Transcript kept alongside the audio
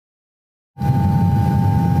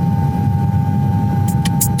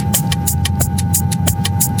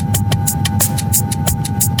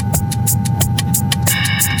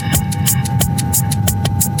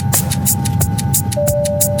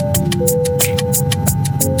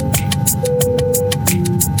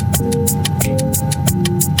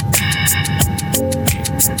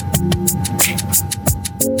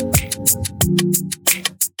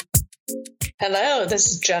This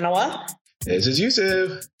is Genoa. This is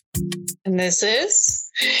Yusuf. And this is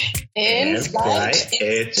In-Flight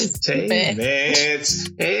Entertainment.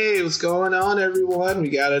 Hey, what's going on, everyone? We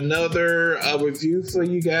got another review for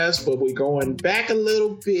you guys, but we're going back a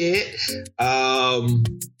little bit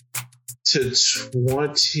to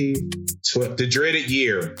 2020, the dreaded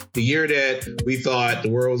year, the year that we thought the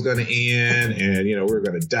world was going to end and, we were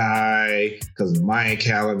going to die because of the Mayan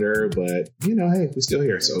calendar. But, hey, we're still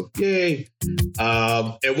here. So, yay.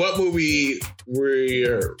 And what movie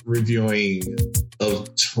we're reviewing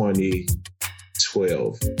of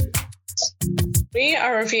 2012? We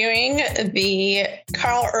are reviewing the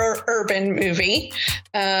Carl Urban movie,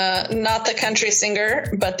 not the country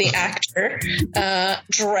singer, but the actor,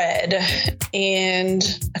 Dredd. And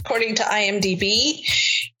according to IMDb,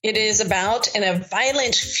 it is about in a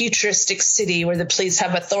violent futuristic city where the police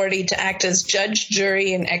have authority to act as judge,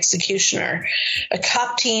 jury, and executioner. A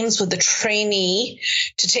cop teams with a trainee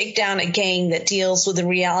to take down a gang that deals with the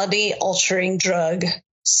reality-altering drug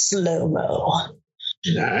slow-mo.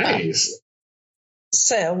 Nice.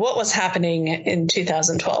 So what was happening in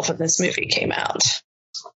 2012 when this movie came out?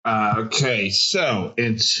 Okay, so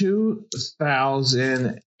in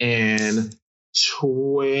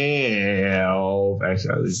 2012, actually,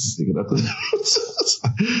 I was just thinking up the notes.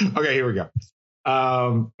 Okay, here we go.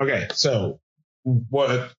 Okay, so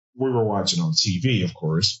what we were watching on TV, of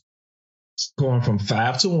course, going from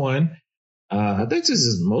 5 to 1. I think this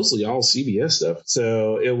is mostly all CBS stuff.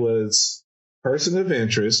 So it was Person of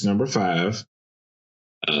Interest, number 5.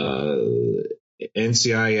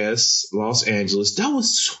 NCIS Los Angeles. That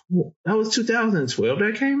was 2012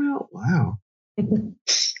 that came out. Wow.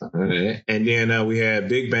 Right. And then we had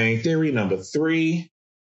Big Bang Theory number 3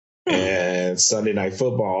 and Sunday Night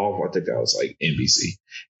Football. I think that was like NBC,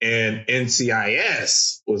 and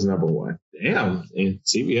NCIS was number 1. Damn, and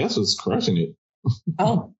CBS was crushing it.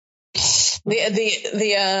 Oh,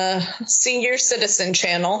 the senior citizen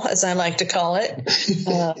channel, as I like to call it,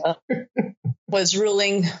 was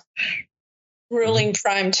ruling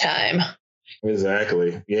prime time.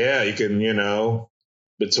 Exactly. Yeah, you can,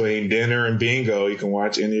 between dinner and bingo, you can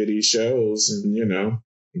watch any of these shows and, you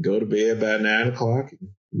go to bed by 9 o'clock and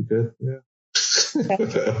you're good. Yeah.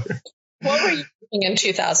 What were you doing in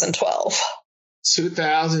 2012?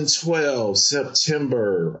 2012,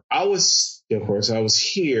 September. I was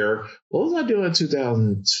here. What was I doing in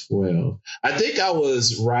 2012? I think I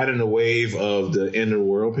was riding the wave of the end of the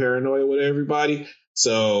world paranoia with everybody.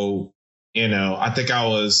 So, I think I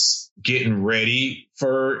was getting ready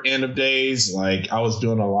for end of days. Like I was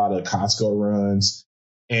doing a lot of Costco runs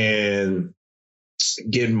and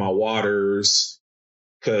getting my waters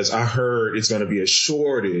because I heard it's going to be a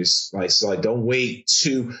shortage. So don't wait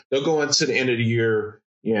they'll go into the end of the year,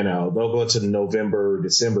 they'll go into November,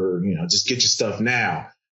 December, just get your stuff now.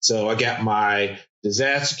 So I got my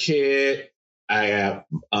disaster kit. I have,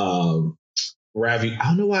 I don't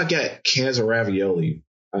know why I got cans of ravioli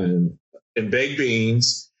and baked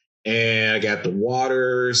beans, and I got the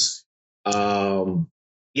waters. So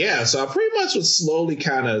I pretty much was slowly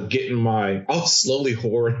kind of I was slowly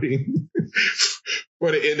hoarding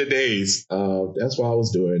for the end of days. That's what I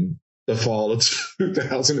was doing the fall of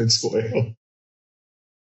 2012.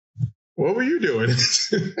 What were you doing?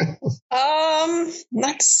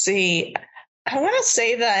 Let's see. I want to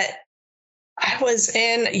say that I was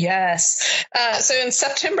so in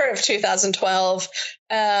September of 2012,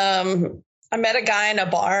 I met a guy in a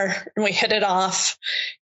bar and we hit it off,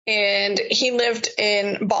 and he lived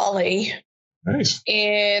in Bali. Nice.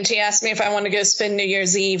 And he asked me if I want to go spend New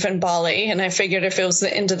Year's Eve in Bali. And I figured if it was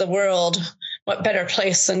the end of the world, what better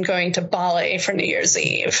place than going to Bali for New Year's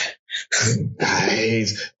Eve?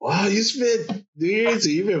 Nice. Wow, you spent New Year's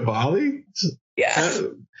Eve in Bali? Yeah.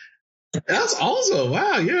 That's awesome.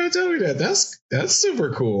 Wow, you didn't tell me that. That's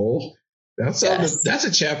super cool. That's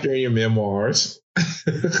a chapter in your memoirs.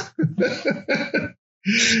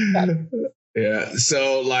 Yeah.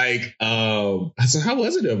 So so how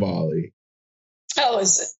was it in Bali? Oh,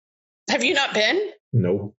 have you not been?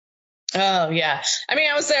 Nope. Oh, yeah. I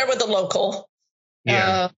mean, I was there with a local.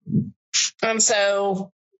 Yeah. And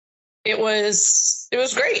so it was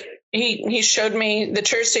great. He showed me the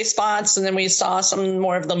touristy spots, and then we saw some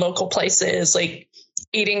more of the local places, like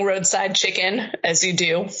eating roadside chicken, as you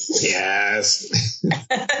do. Yes.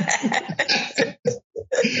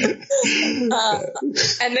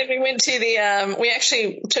 And then we went to we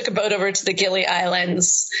actually took a boat over to the Gili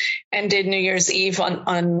Islands and did New Year's Eve on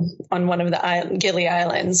one of the Gili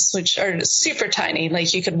Islands, which are super tiny.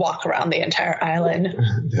 Like you could walk around the entire island.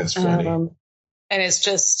 That's funny. And it's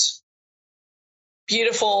just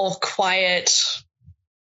beautiful, quiet.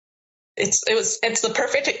 it's the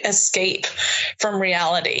perfect escape from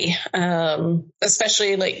reality,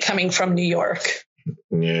 especially like coming from New York.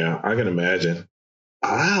 Yeah, I can imagine.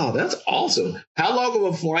 Wow, that's awesome. How long of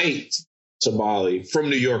a flight to Bali from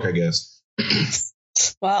New York, I guess?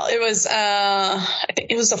 Well, it was I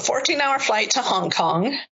think it was a 14-hour flight to Hong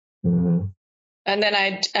Kong. Mm-hmm. And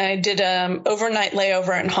then I did overnight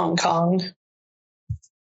layover in Hong Kong.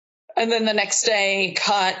 And then the next day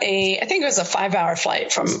caught I think it was a 5-hour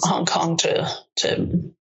flight from Hong Kong to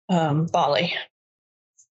Bali.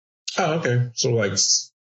 Oh, okay. So like,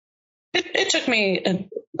 it took me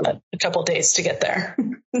a couple days to get there.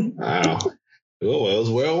 wow. Oh, well, it was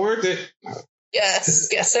well worth it.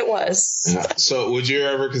 Yes, it was. So would you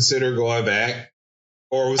ever consider going back?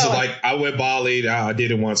 Or was it like, I went Bali, I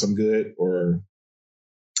didn't want some good, or?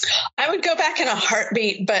 I would go back in a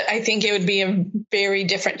heartbeat, but I think it would be a very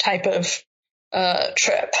different type of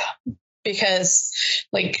trip because,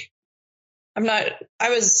 like, don't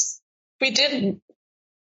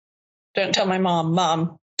tell my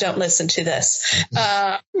mom, don't listen to this.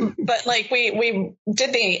 But like we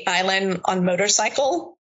did the island on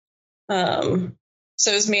motorcycle. So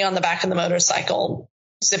it was me on the back of the motorcycle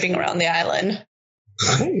zipping around the island.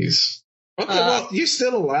 Nice. Okay, well, you're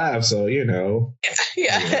still alive, so you know.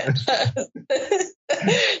 Yeah.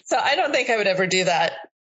 So I don't think I would ever do that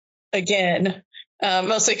again.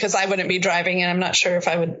 Mostly because I wouldn't be driving, and I'm not sure if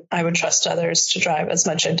I would trust others to drive as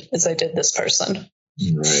much as I did this person.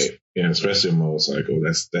 Right. Yeah, especially a motorcycle.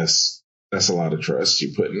 That's a lot of trust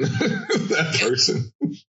you put in that person.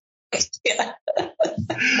 Yeah.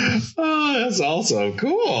 Oh, that's awesome.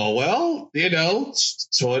 Cool. Well, you know,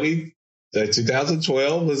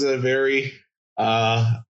 2012 was a very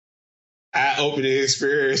eye-opening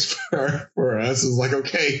experience for us. It's like,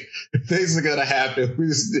 okay, things are gonna happen.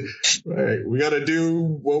 We gotta do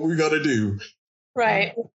what we gotta do.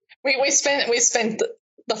 Right. We spent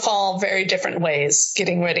the fall very different ways,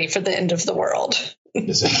 getting ready for the end of the world.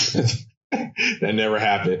 That never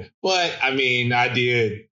happened. But I mean, I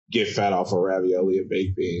did get fat off of ravioli and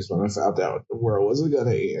baked beans when I found out the world wasn't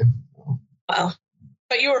gonna end. Well,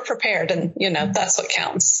 but you were prepared, and you know that's what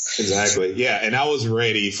counts. Exactly. Yeah, and I was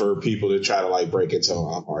ready for people to try to like break into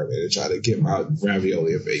my apartment and try to get my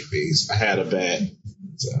ravioli and baked beans. I had a bet,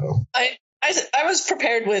 so I was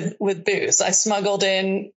prepared with booze. I smuggled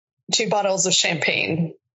in 2 bottles of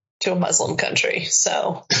champagne to a Muslim country,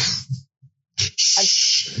 so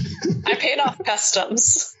I paid off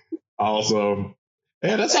customs. Awesome.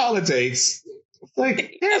 Yeah, that's all it takes. It's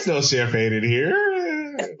like, there's no champagne in here.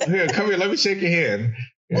 Here, come here, let me shake your hand.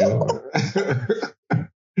 You know?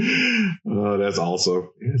 Oh, that's awesome.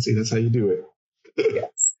 Yeah, see, that's how you do it.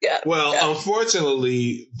 Yeah. Well,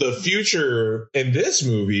 unfortunately, the future in this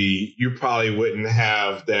movie, you probably wouldn't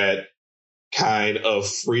have that kind of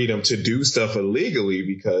freedom to do stuff illegally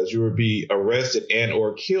because you would be arrested and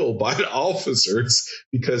or killed by the officers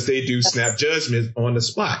because they do snap judgment on the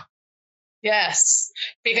spot. Yes,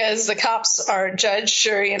 because the cops are judge,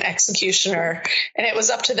 jury, and executioner, and it was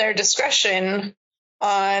up to their discretion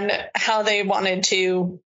on how they wanted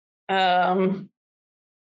to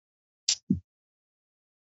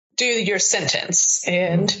do your sentence.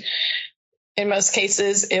 And in most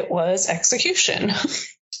cases, it was execution.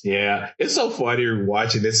 Yeah, it's so funny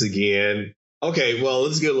watching this again. Okay, well,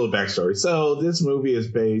 let's get a little backstory. So this movie is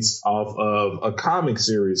based off of a comic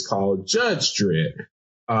series called Judge Dredd.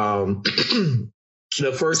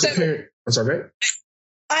 The first appearance. I'm sorry,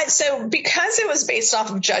 right? So because it was based off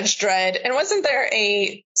of Judge Dredd, and wasn't there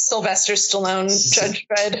a Sylvester Stallone Judge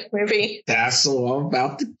Dredd movie? That's what I'm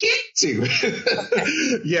about to get to. Okay.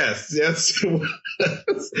 Yes.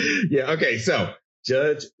 Yeah. Okay. So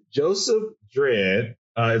Judge Joseph Dredd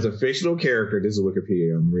is a fictional character. This is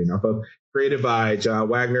Wikipedia I'm reading off of. Created by John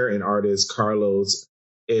Wagner and artist Carlos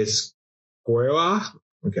Ezquerra.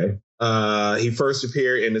 Okay. He first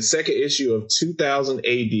appeared in the second issue of 2000 AD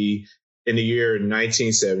in the year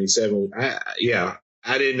 1977. I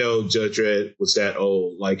didn't know Judge Dredd was that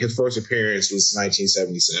old. Like his first appearance was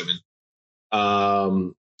 1977.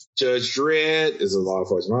 Judge Dredd is a law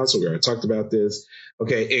enforcement officer. We already talked about this.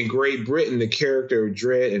 Okay. In Great Britain, the character of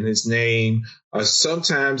Dredd and his name are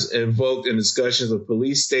sometimes invoked in discussions of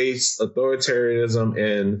police states, authoritarianism,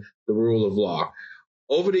 and the rule of law.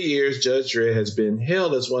 Over the years, Judge Dredd has been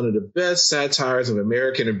hailed as one of the best satires of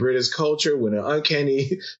American and British culture with an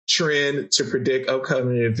uncanny trend to predict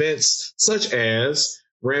upcoming events such as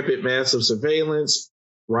rampant massive surveillance,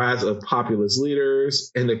 rise of populist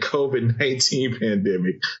leaders, and the COVID-19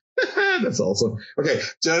 pandemic. That's awesome. Okay,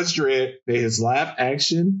 Judge Dredd made his live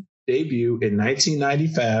action debut in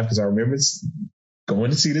 1995 because I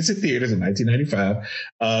going to see this in theaters in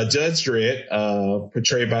 1995. Judge Dredd,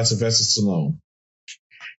 portrayed by Sylvester Stallone.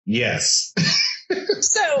 Yes.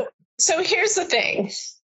 So here's the thing,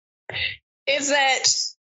 is that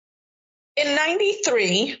in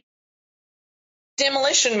 93,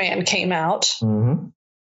 Demolition Man came out. Mm-hmm.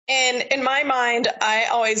 And in my mind, I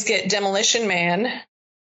always get Demolition Man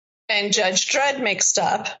and Judge Dredd mixed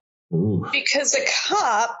up. Ooh. Because the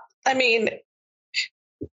cop, I mean,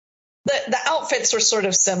 the outfits were sort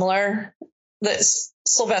of similar that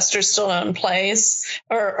Sylvester Stallone plays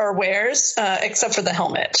or wears, except for the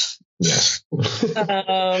helmet. Yes.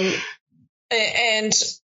 And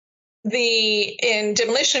in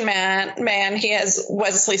Demolition Man, he has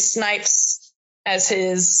Wesley Snipes as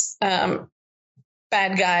his bad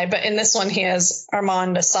guy, but in this one he has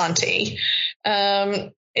Armand Assante.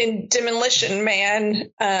 In Demolition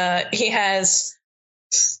Man, he has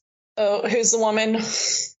who's the woman?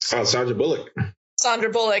 Sandra Bullock. Sandra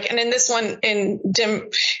Bullock, and in this one, in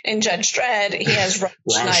Judge Dredd, he has Rob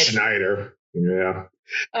Schneider. Yeah.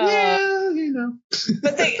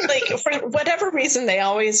 But they, for whatever reason, they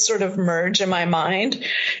always sort of merge in my mind.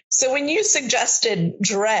 So when you suggested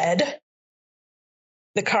Dredd,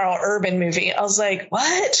 the Carl Urban movie, I was like,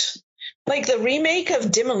 what? Like the remake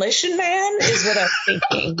of Demolition Man is what I'm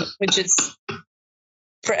thinking, which is,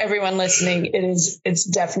 for everyone listening, it's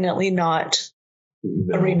definitely not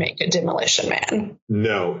a remake of Demolition Man.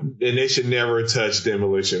 No, and they should never touch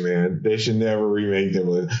Demolition Man. They should never remake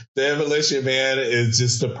Demolition. Demolition Man is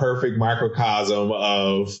just the perfect microcosm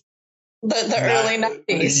of the early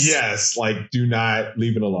 90s. Yes, like do not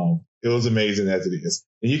leave it alone. It was amazing as it is.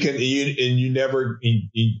 And you're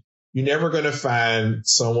never going to find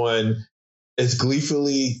someone as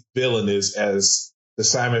gleefully villainous as the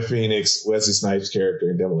Simon Phoenix, Wesley Snipes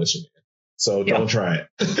character in Demolition Man. So don't try it.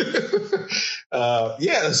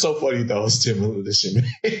 It's so funny though. It's Demolition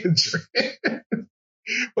Man.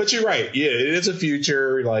 But you're right. Yeah, it is a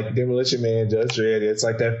future like Demolition Man, Judge Dredd. It's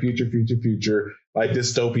like that future, like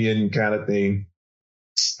dystopian kind of thing.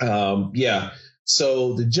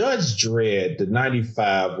 So the Judge Dredd, the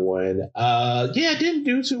 95 one, didn't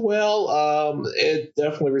do too well. It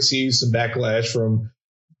definitely received some backlash from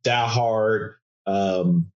diehard,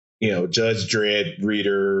 Judge Dredd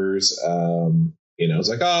readers. It's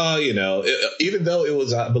like, even though it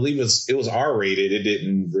was, I believe it was R-rated, it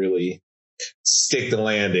didn't really stick the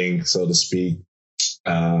landing, so to speak.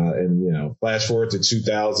 Flash forward to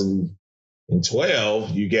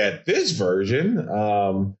 2012, you get this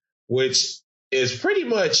version, which is pretty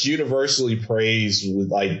much universally praised with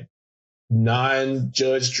like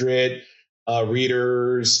non-Judge Dredd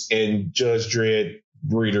readers and Judge Dredd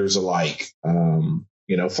readers alike.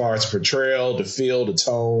 As far as portrayal, the feel, the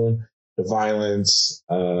tone, the violence,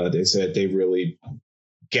 they said they really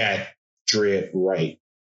got Dredd right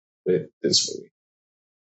with this movie.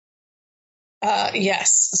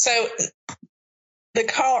 Yes. So the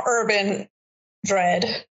Carl Urban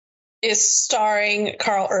Dredd is starring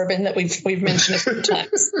Carl Urban that we've mentioned a few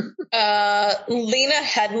times. Lena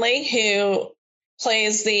Headey, who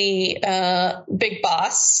plays the big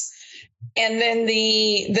boss. And then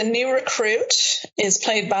the new recruit is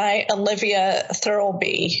played by Olivia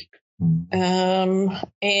Thirlby.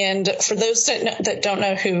 And for those that don't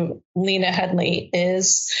know who Lena Headey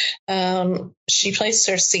is, she plays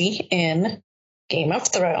Cersei in Game of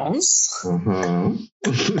Thrones. She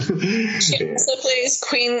also plays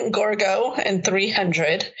Queen Gorgo in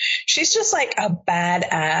 300. She's just like a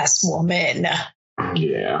badass woman.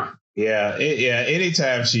 Yeah.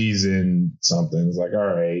 Anytime she's in something, it's like,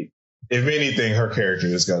 all right. If anything, her character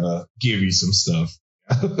is gonna give you some stuff.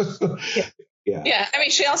 Yeah. I mean,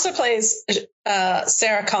 she also plays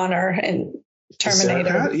Sarah Connor in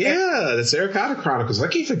Terminator. The Sarah Connor Chronicles. I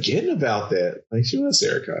keep forgetting about that. Like, she was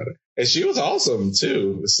Sarah Connor, and she was awesome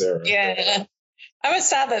too, with Sarah. Yeah, I was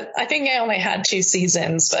sad that I think I only had 2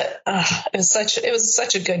 seasons, but it was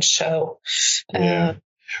such a good show. Yeah.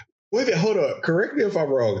 Wait a minute, hold on. Correct me if I'm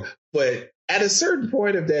wrong, but at a certain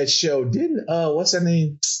point of that show, didn't what's her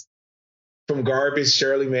name from Garbage,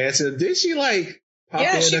 Shirley Manson? Did she like pop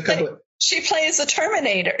in a couple? She plays the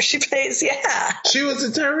Terminator. She was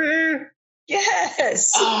the Terminator.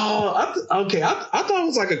 Yes. Oh, okay. I thought it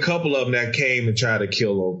was like a couple of them that came and tried to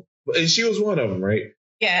kill him, and she was one of them, right?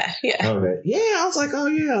 Yeah. Okay. Yeah, I was like, oh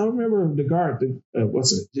yeah, I remember the guard.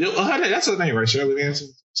 What's it? That's her name, right? Shirley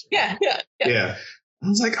Manson. Yeah. I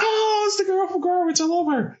was like, oh, it's the girl from Garbage. I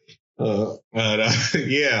love her. That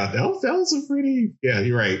was a pretty. Yeah,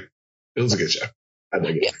 you're right. It was a good show. I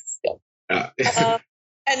dig it. Yeah.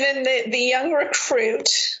 And then the young recruit,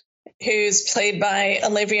 who's played by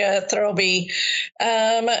Olivia Thirlby,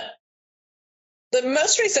 The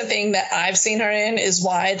most recent thing that I've seen her in is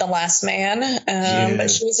Y: The Last Man.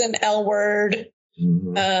 But she was in L Word.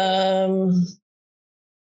 Mm-hmm.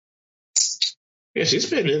 Yeah, she's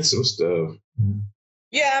been in some stuff.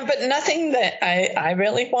 Yeah, but nothing that I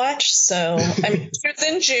really watched. So, I mean, she was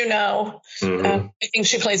in Juno. Mm-hmm. I think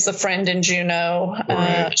she plays the friend in Juno.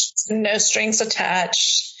 Right. No Strings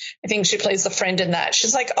Attached. I think she plays the friend in that.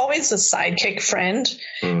 She's like always the sidekick friend,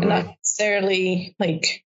 and not necessarily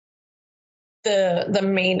like the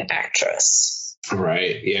main actress.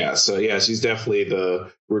 Right. Yeah. So yeah, she's definitely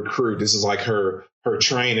the recruit. This is like her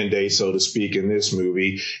training day, so to speak, in this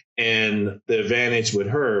movie. And the advantage with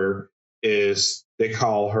her is they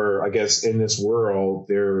call her, I guess, in this world,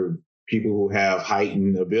 they're people who have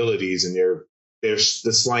heightened abilities, and they're the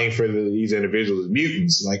slang for these individuals is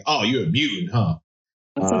mutants. Like, oh, you're a mutant, huh?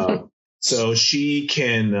 So she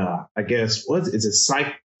can, I guess, what is it?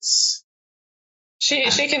 She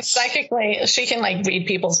can like read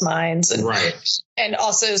people's minds, and right, and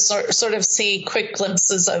also sort of see quick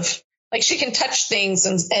glimpses of, like, she can touch things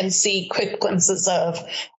and see quick glimpses of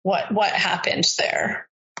what happened there.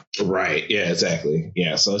 Right. Yeah, exactly.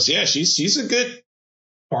 Yeah. So yeah, she's a good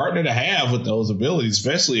partner to have with those abilities,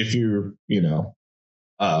 especially if you're,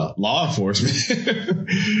 law enforcement.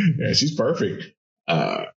 Yeah, she's perfect.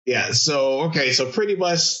 Yeah. So, okay. So pretty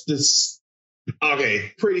much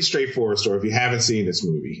pretty straightforward story. If you haven't seen this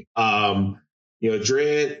movie,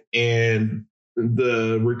 Dredd and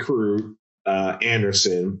the recruit,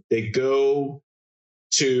 Anderson, they go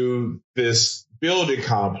to this building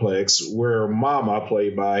complex where Mama,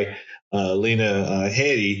 played by Lena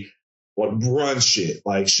Headey, runs shit.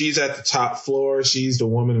 Like, she's at the top floor. She's the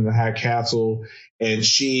woman in the high castle, and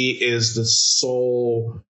she is the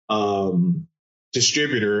sole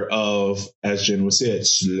distributor of, as Jen was said,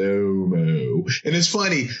 slow-mo. And it's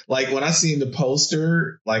funny, like, when I seen the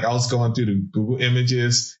poster, like, I was going through the Google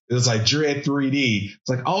images, it was like Dredd 3D. It's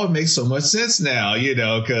like, oh, it makes so much sense now,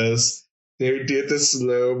 because they did the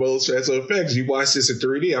slow-mo special effects. You watch this in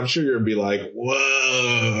 3D, I'm sure you're going to be like,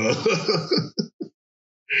 whoa.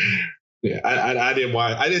 Yeah, I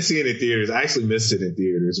didn't see it in theaters. I actually missed it in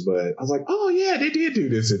theaters, but I was like, oh, yeah, they did do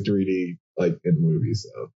this in 3D, like, in movies,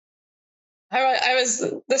 so.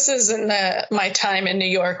 This is in my time in New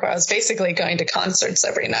York, where I was basically going to concerts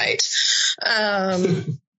every night.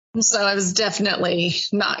 So I was definitely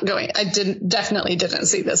not going. Definitely didn't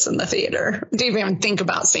see this in the theater. Didn't even think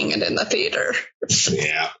about seeing it in the theater.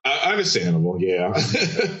 Yeah, understandable. Yeah.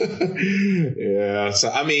 Yeah. So,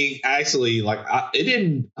 I mean, actually, like, I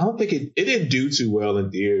don't think it didn't do too well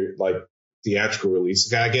in theater, like, theatrical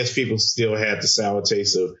release. I guess people still had the sour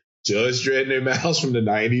taste of Judge Dredd in their mouths from the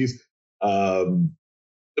 90s.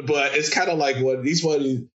 But it's kind of like Dredd is one of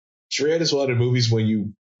the movies when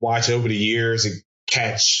you watch over the years and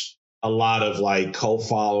catch a lot of like cult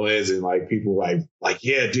followers and like people like,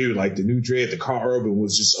 yeah, dude, like the new Dredd, the Karl Urban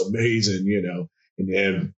was just amazing, and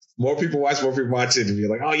then more people watch it and be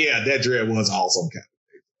like, oh yeah, that Dredd was awesome, kind of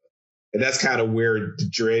thing. And that's kind of where the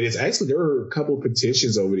Dredd is. Actually, there were a couple of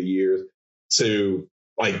petitions over the years to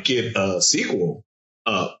like get a sequel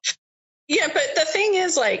up. Yeah, but the thing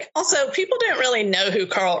is, like, also people didn't really know who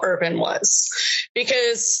Karl Urban was,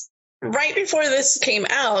 because right before this came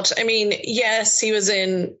out, I mean, yes, he was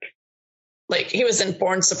in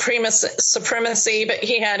Born Supremacy, but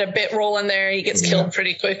he had a bit role in there. He gets killed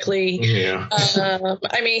pretty quickly. Yeah.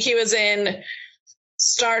 I mean, he was in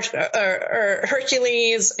or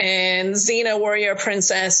Hercules and Xena Warrior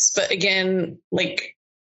Princess, but again, like,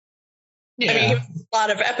 yeah. I mean, he was a lot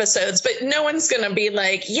of episodes, but no one's going to be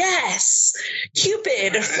like, yes,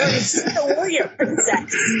 Cupid from Xena Warrior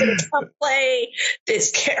Princess is going to come play this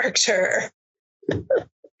character. Oh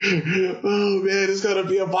man, it's gonna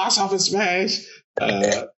be a box office smash.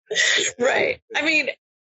 Right. I mean,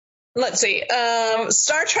 let's see.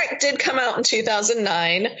 Star Trek did come out in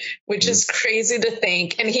 2009, which is crazy to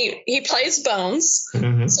think. And he plays Bones.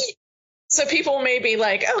 Mm-hmm. So people may be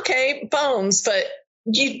like, okay, Bones, but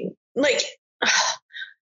you like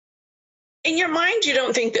in your mind, you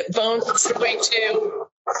don't think that Bones is going to.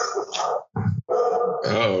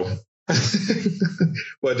 Oh.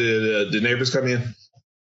 What, did the neighbors come in?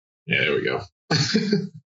 Yeah, there we go.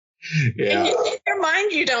 Yeah. In your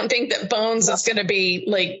mind, you don't think that Bones is going to be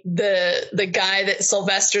like the guy that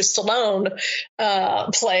Sylvester Stallone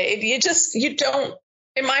played. You don't.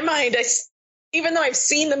 In my mind, even though I've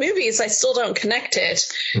seen the movies, I still don't connect it.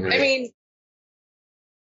 Right.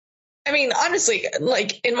 I mean, honestly,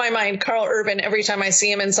 like in my mind, Karl Urban, every time I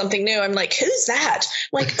see him in something new, I'm like, who's that?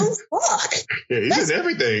 I'm like, oh, fuck. Yeah, he's in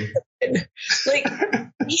everything. Like,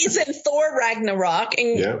 he's in Thor Ragnarok.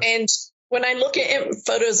 And when I look at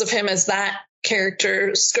photos of him as that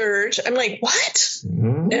character Scourge. I'm like, what?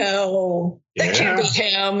 Mm-hmm. No, that can't be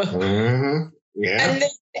him. Mm-hmm. Yeah. And then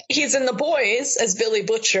he's in The Boys as Billy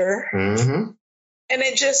Butcher. Mm-hmm. And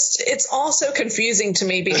it's all so confusing to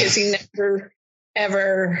me because he never,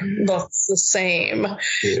 ever looks the same.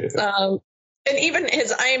 Yeah. And even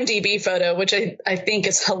his IMDb photo, which I think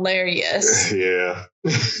is hilarious. Yeah.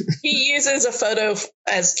 He uses a photo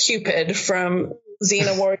as Cupid from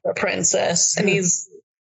Xena Warrior Princess, and he's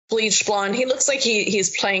bleached blonde. He looks like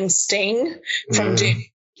he's playing Sting from Doom.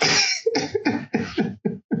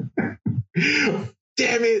 Damn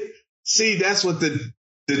it. See, that's what the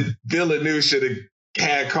Villeneuve should have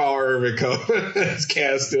had Carl Urban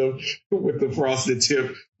cast him with the frosted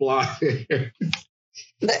tip blonde hair.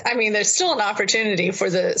 I mean, there's still an opportunity for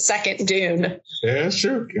the second Dune. Yeah, that's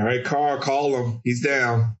true. All right, Carl, call him. He's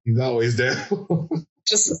down. He's always down.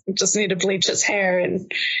 Just need to bleach his hair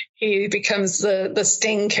and he becomes the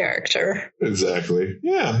Sting character. Exactly.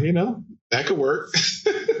 Yeah, that could work.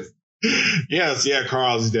 Yes, yeah,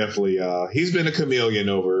 Carl's definitely he's been a chameleon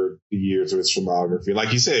over the years of his filmography.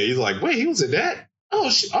 Like you said, he's like, wait, he was in that?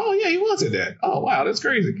 Oh yeah, he was in that. Oh wow, that's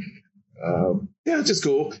crazy. Yeah, just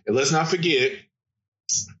cool. And let's not forget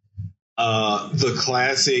the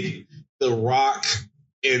classic The Rock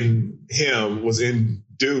and him was in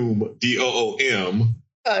Doom, DOOM.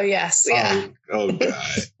 Oh yes, yeah. Oh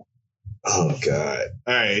god. Oh god.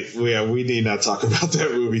 All right. Yeah, we need not talk about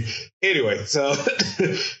that movie. Anyway, so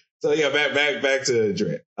yeah, back to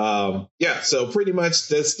Dredd. Yeah, so pretty much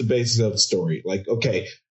that's the basis of the story. Like, okay,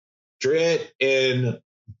 Dredd and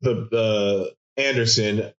the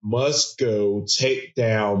Anderson must go take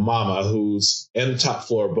down Mama, who's in the top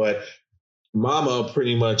floor, but Mama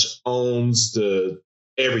pretty much owns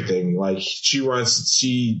everything. Like she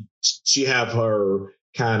have her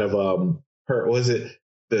kind of her, was it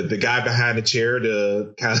the guy behind the chair,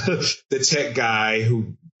 the kind of the tech guy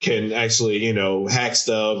who can actually hack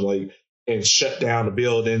stuff and shut down the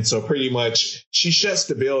building. So pretty much she shuts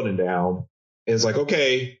the building down and it's like,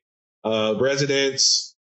 okay,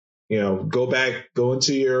 residents, go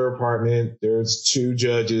into your apartment. There's two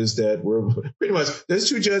judges there's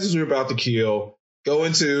two judges we're about to kill. Go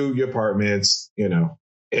into your apartments, and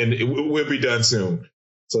we'll be done soon.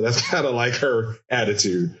 So that's kind of like her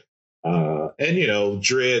attitude. And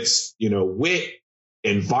Dredd's, wit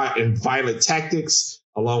and violent tactics,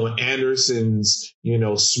 along with Anderson's,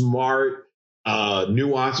 smart,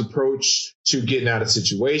 nuanced approach to getting out of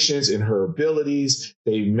situations and her abilities.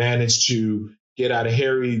 They managed to get out of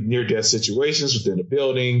hairy near-death situations within the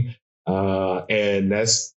building. And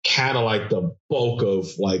that's kind of like the bulk of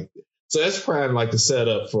so that's kind of like the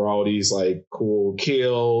setup for all these cool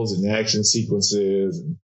kills and action sequences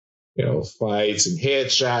and, fights and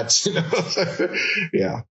headshots.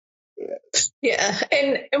 Yeah. Yeah.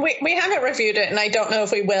 And we haven't reviewed it and I don't know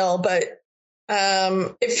if we will, but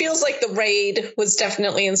it feels like The Raid was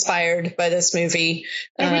definitely inspired by this movie.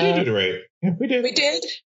 Yeah, we did do The Raid. Yeah, we did. We did?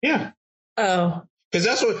 Yeah. Oh.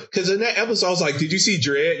 Because in that episode, I was like, did you see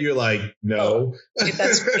Dredd? You're like, no. Oh,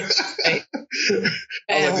 that's right. I was like,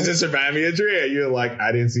 does this remind me of Dredd? You're like,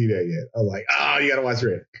 I didn't see that yet. I was like, oh, you got to watch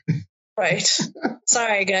Dredd. Right.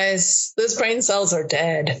 Sorry, guys. Those brain cells are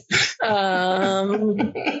dead. That's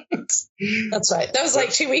right. That was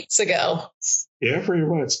like 2 weeks ago. Yeah, pretty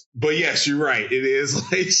much. But yes, you're right. It is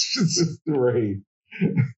The Raid.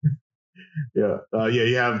 Yeah.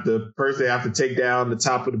 You have first they have to take down the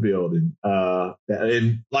top of the building.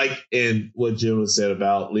 And what Jim said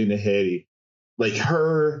about Lena Headey,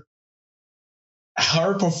 her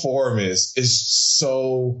performance is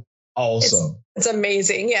so awesome. It's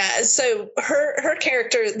amazing. Yeah. So her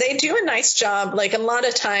character, they do a nice job. Like a lot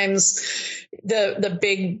of times the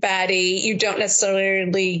big baddie, you don't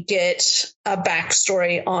necessarily get a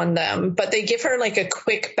backstory on them, but they give her like a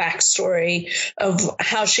quick backstory of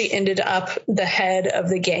how she ended up the head of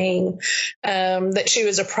the gang, that she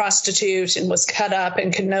was a prostitute and was cut up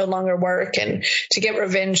and could no longer work. And to get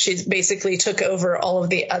revenge, she basically took over all of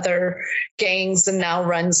the other gangs and now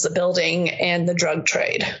runs the building and the drug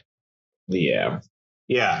trade. Yeah.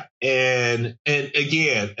 Yeah. And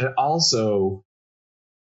again, and also,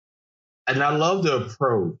 and I love the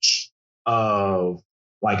approach of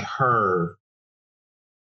her.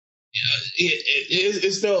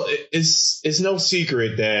 It's no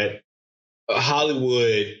secret that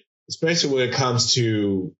Hollywood, especially when it comes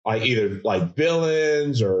to either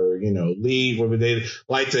villains or, lead, where they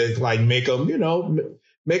like to make them,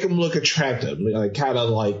 make them look attractive, make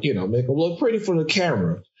them look pretty for the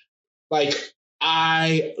camera.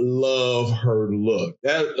 I love her look.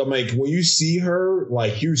 When you see her,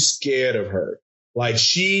 you're scared of her.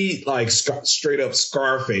 She straight up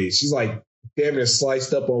Scarface. She's damn near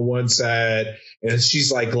sliced up on one side, and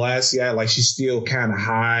she's like glassy eyed, like she's still kind of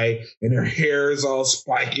high, and her hair is all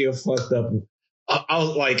spiky and fucked up. I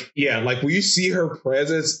was like, yeah, like when you see her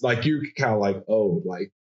presence, like you're kind of like, oh,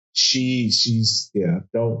 like she's yeah,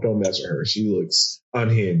 don't mess with her. She looks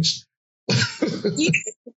unhinged.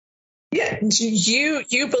 Yeah,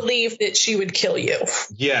 you believe that she would kill you.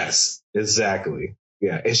 Yes, exactly.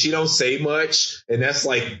 Yeah, and she don't say much, and that's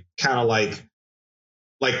like kind of like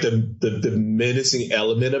the menacing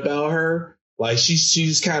element about her. Like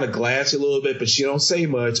she's kind of glassy a little bit, but she don't say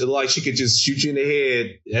much. And like she could just shoot you in the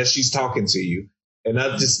head as she's talking to you. And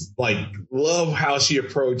I just like love how she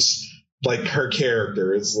approached like her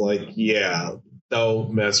character. It's like, yeah,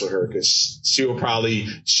 don't mess with her because she will probably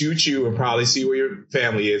shoot you and probably see where your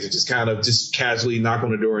family is and just kind of just casually knock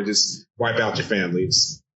on the door and just wipe out your family.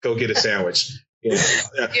 Just go get a sandwich. Yeah.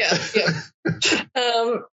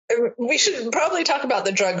 We should probably talk about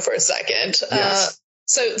the drug for a second. Yes.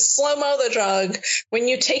 So slow-mo the drug, when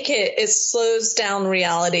you take it, it slows down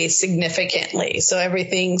reality significantly. So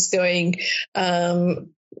everything's going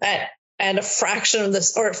at a fraction of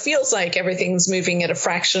this, or it feels like everything's moving at a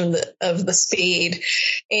fraction of the speed.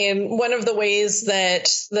 And one of the ways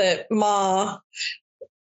that Ma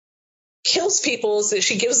kills people is that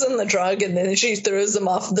she gives them the drug and then she throws them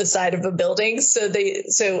off the side of a building. So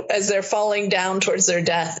as they're falling down towards their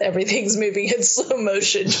death, everything's moving in slow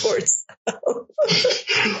motion towards them.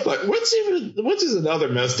 Like what's another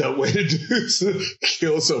messed up way to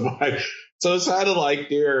kill somebody? So it's kind of like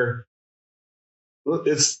they're like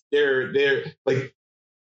it's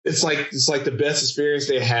like the best experience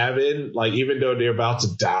they're having. Like even though they're about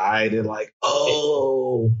to die, they're like,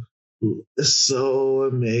 oh, it's so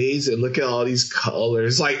amazing. Look at all these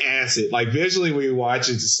colors. Like acid. Like visually when you watch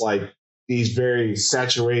it, it's like these very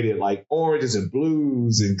saturated like oranges and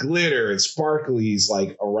blues and glitter and sparklies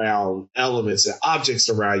like around elements and objects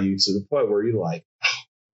around you to the point where you're like,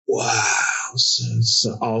 wow, it's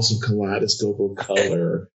an awesome kaleidoscope of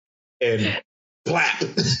color and blap.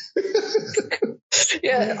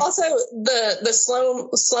 Yeah. Also the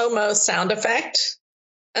slow-mo sound effect,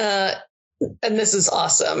 and this is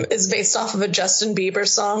awesome, is based off of a Justin Bieber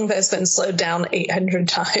song that's been slowed down 800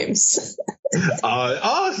 times. That's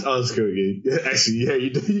cool. Actually, yeah,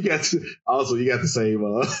 you got the same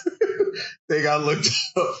thing I looked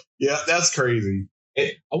up. Yeah, that's crazy.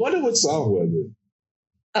 I wonder what song was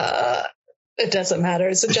it? It doesn't matter.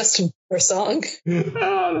 It's a Justin Bieber song.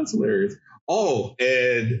 Oh, that's hilarious. Oh,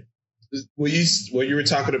 and when you were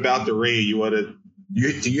talking about the raid,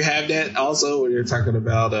 do you have that also when you're talking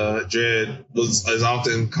about Dredd is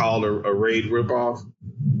often called a raid ripoff?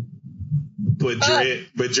 But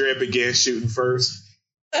Dredd began shooting first.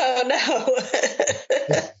 Oh no.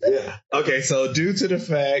 Yeah. Okay, so due to the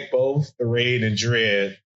fact both the raid and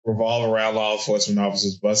Dredd revolve around law enforcement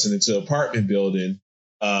officers busting into an apartment building,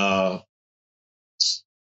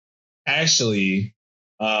 actually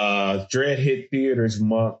Dredd hit theaters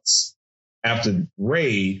months after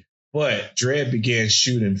Raid, but Dredd began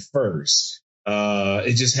shooting first.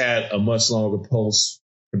 It just had a much longer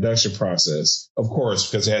post-production process, of course,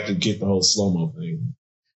 because they had to get the whole slow-mo thing.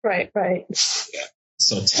 Right. Yeah.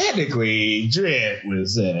 So technically, Dredd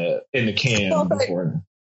was in the can before.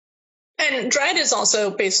 And Dredd is also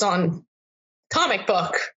based on comic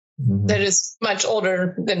book that is much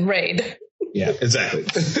older than Raid. Yeah, exactly.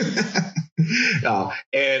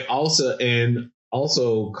 And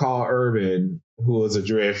also Carl Urban, who was a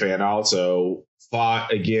Dredd fan, also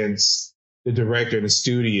fought against the director in the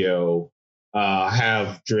studio,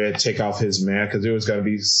 have Dredd take off his mask because there was going to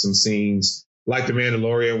be some scenes like The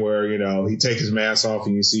Mandalorian where, he takes his mask off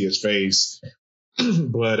and you see his face.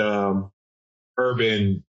 But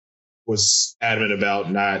Urban was adamant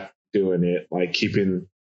about not doing it, like keeping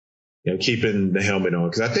the helmet on.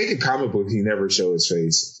 Because I think in comic books he never showed his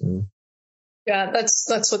face. So. Yeah,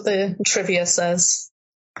 that's what the trivia says.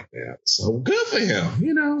 Yeah, so good for him.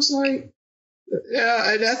 It's like,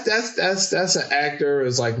 yeah, and that's an actor.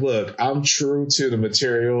 It's like, look, I'm true to the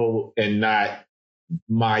material and not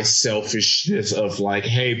my selfishness of like,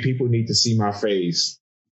 hey, people need to see my face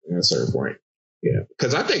at a certain point. Yeah,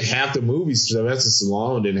 because I think half the movies Sylvester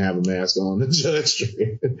Stallone didn't have a mask on to Judge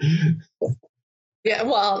Dredd. Yeah,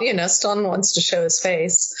 well, Stallone wants to show his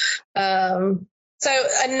face. So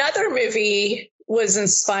another movie was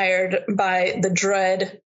inspired by the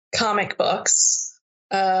Dredd comic books,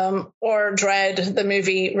 or Dredd, the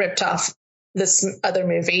movie ripped off this other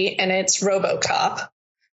movie, and it's RoboCop.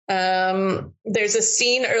 There's a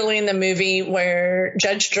scene early in the movie where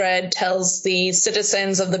Judge Dredd tells the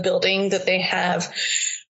citizens of the building that they have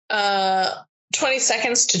 20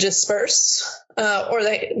 seconds to disperse, or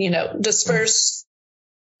they, disperse.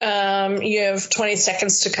 You have 20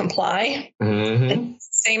 seconds to comply. Mm-hmm.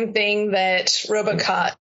 Same thing that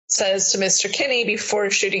RoboCop says to Mr. Kinney before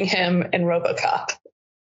shooting him in RoboCop.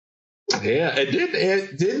 Yeah, and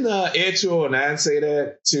didn't Ed 209 say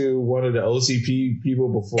that to one of the OCP people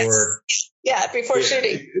before? Yes. Yeah, before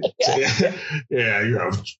shooting. Yeah, you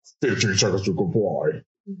have 15 seconds to comply.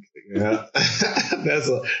 Yeah,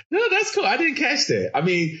 that's cool. I didn't catch that. I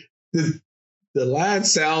mean, the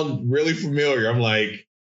lines sound really familiar. I'm like,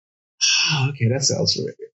 okay, that sounds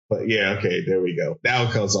familiar. But yeah, okay, there we go. Now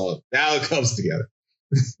it comes together.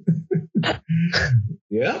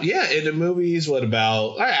 Yeah. And the movie is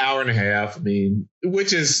about an hour and a half. I mean,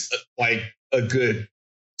 which is like a good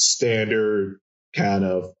standard kind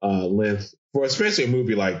of length for especially a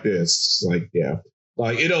movie like this. Like, yeah,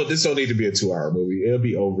 like this don't need to be a 2-hour movie. It'll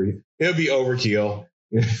be overkill.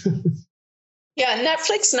 Yeah,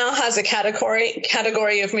 Netflix now has a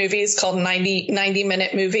category of movies called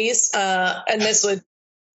 90-minute movies, and this would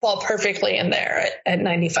fall perfectly in there at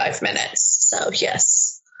 95 minutes. So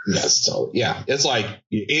yes. Yes, so yeah, it's like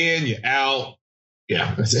you're in, you're out.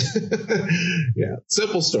 Yeah, yeah,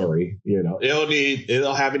 simple story. It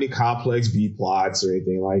don't have any complex B plots or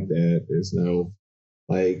anything like that.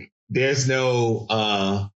 There's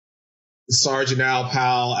no Sergeant Al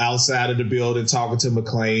Powell outside of the building talking to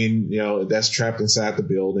McClane, that's trapped inside the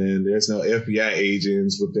building. There's no FBI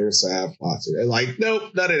agents with their side plots. Like,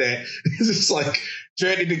 nope, none of that. It's just like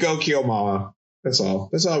ready to go kill Mama. That's all.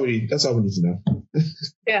 That's all we need to know.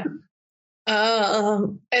 Yeah.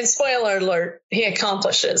 And spoiler alert, he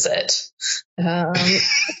accomplishes it. I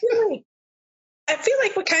feel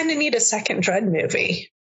like we kind of need a second Dredd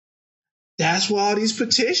movie. That's what all these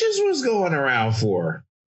petitions was going around for.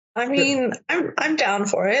 I mean, I'm down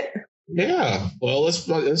for it. Yeah. Well, let's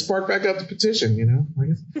spark back up the petition.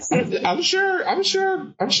 I'm sure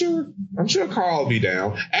Carl will be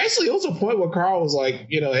down. Actually, it was a point where Carl was like,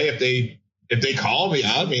 hey, if they call me,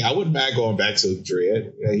 I wouldn't mind going back to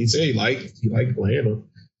Dredd. He said he liked playing him.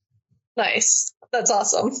 Nice. That's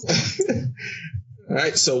awesome. All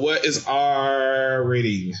right. So what is our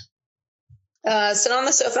rating? Sit on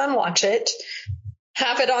the sofa and watch it.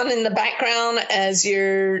 Have it on in the background as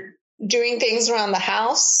you're doing things around the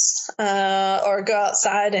house, or go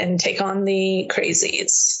outside and take on the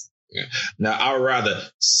crazies. Yeah. Now, I would rather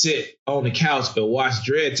sit on the couch and watch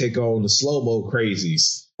Dredd take on the slow-mo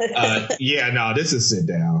crazies. This is sit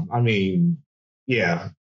down. I mean, yeah.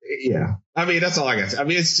 I mean, that's all I got. I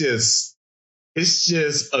mean, it's just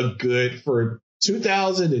a good for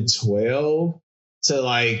 2012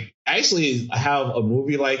 to actually have a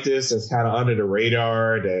movie like this that's kind of under the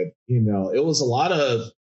radar. That it was a lot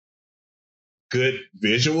of good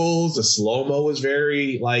visuals. The slow mo was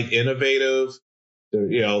very innovative.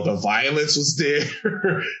 The violence was there.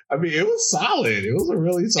 I mean, it was solid. It was a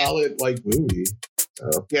really solid movie.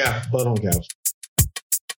 Yeah, blood on the couch.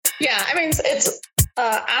 Yeah, I mean, it's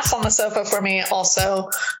ass on the sofa for me also.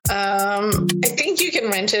 I think you can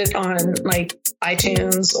rent it on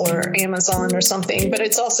iTunes or Amazon or something, but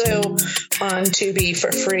it's also on Tubi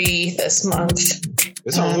for free this month.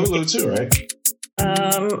 It's on Hulu too, right?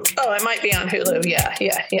 It might be on Hulu. Yeah.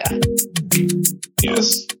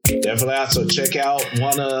 Yes, definitely. Also, check out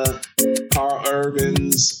one of Karl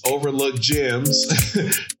Urban's overlooked gems,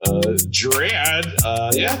 Dredd.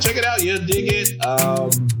 Check it out. You'll dig it.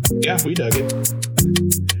 We dug it.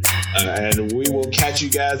 And we will catch you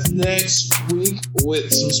guys next week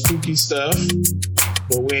with some spooky stuff,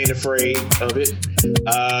 but we ain't afraid of it.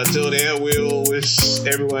 Till then, we'll wish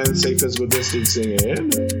everyone safe physical distancing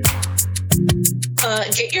and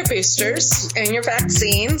get your boosters and your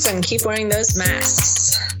vaccines and keep wearing those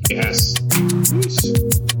masks. Yes.